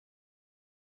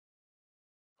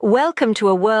Welcome to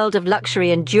a world of luxury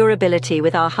and durability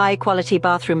with our high-quality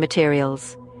bathroom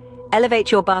materials.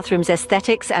 Elevate your bathroom's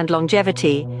aesthetics and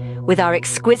longevity with our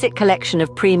exquisite collection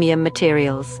of premium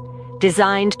materials.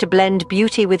 Designed to blend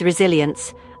beauty with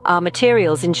resilience, our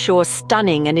materials ensure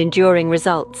stunning and enduring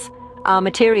results. Our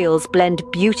materials blend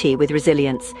beauty with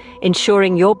resilience,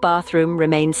 ensuring your bathroom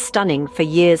remains stunning for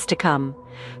years to come.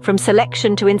 From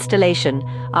selection to installation,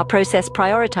 our process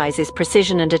prioritizes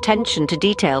precision and attention to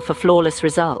detail for flawless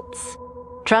results.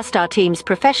 Trust our team's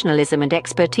professionalism and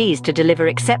expertise to deliver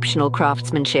exceptional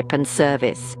craftsmanship and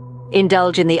service.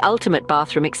 Indulge in the ultimate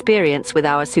bathroom experience with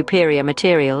our superior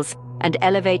materials and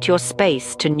elevate your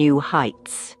space to new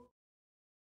heights.